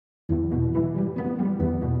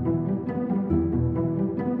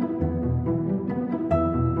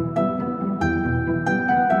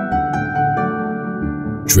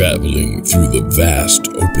traveling through the vast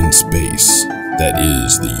open space that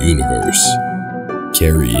is the universe,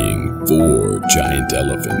 carrying 4 giant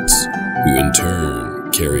elephants, who in turn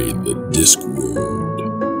carry the Discworld.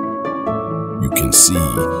 You can see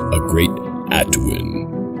a great Atwin,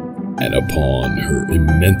 and upon her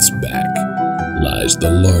immense back lies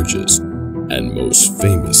the largest and most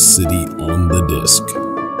famous city on the disc,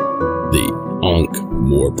 the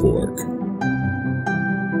Ankh-Morpork.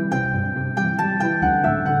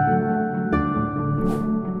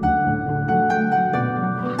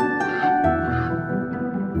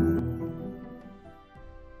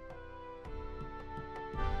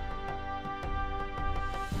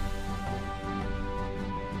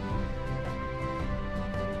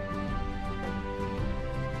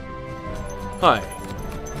 Hi,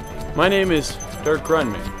 my name is Dirk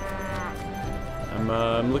Grunman.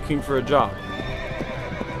 I'm looking for a job.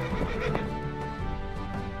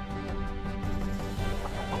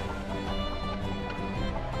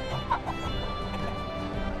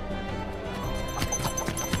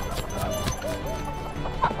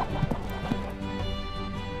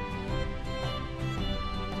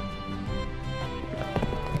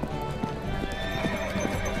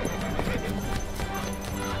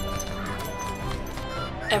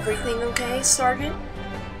 Everything okay, Sergeant?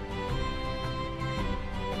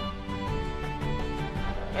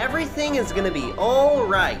 Everything is gonna be all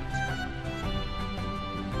right.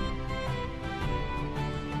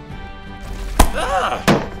 Ah!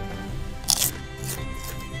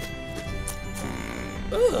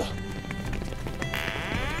 Ugh.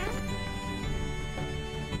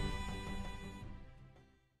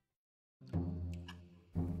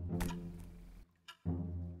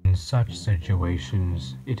 In such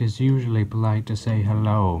situations, it is usually polite to say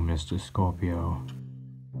hello, Mr. Scorpio.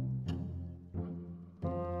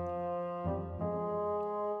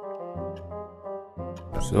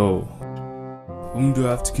 So, whom do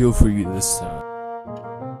I have to kill for you this time?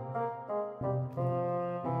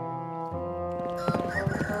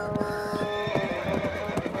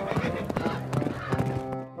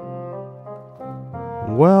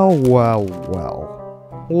 Well, well,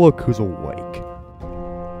 well. Look who's awake.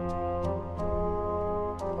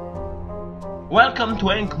 Welcome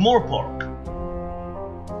to Ankh-Morpork.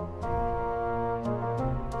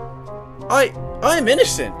 I'm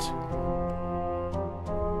innocent.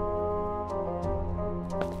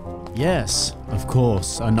 Yes, of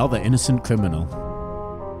course, another innocent criminal.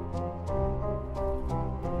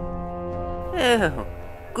 Oh,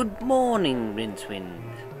 good morning, Rincewind.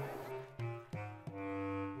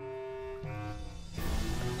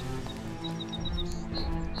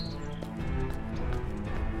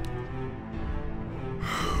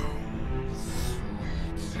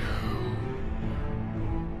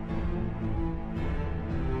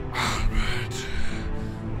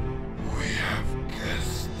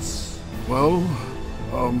 Well,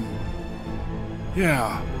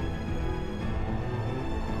 yeah.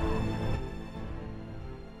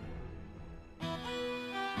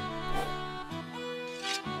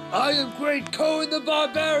 I am Great Cohen the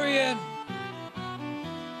Barbarian!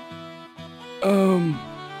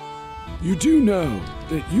 You do know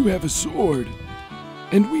that you have a sword,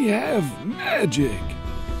 and we have magic.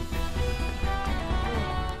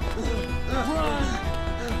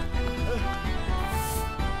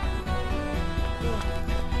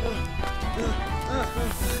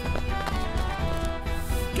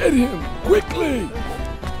 Get him, quickly!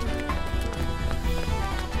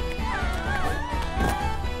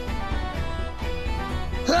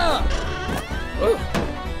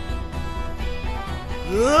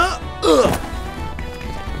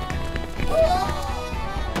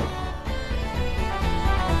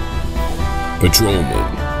 Patrolmen,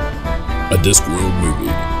 a Discworld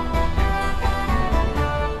movie.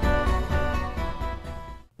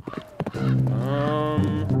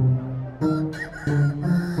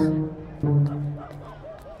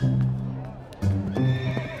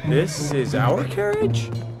 This is our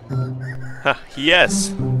carriage?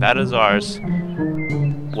 Yes, that is ours.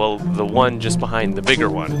 Well, the one just behind the bigger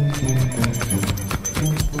one.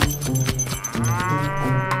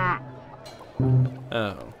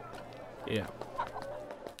 Oh, yeah.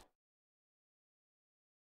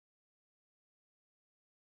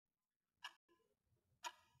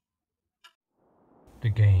 The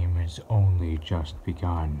game has only just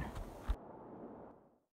begun.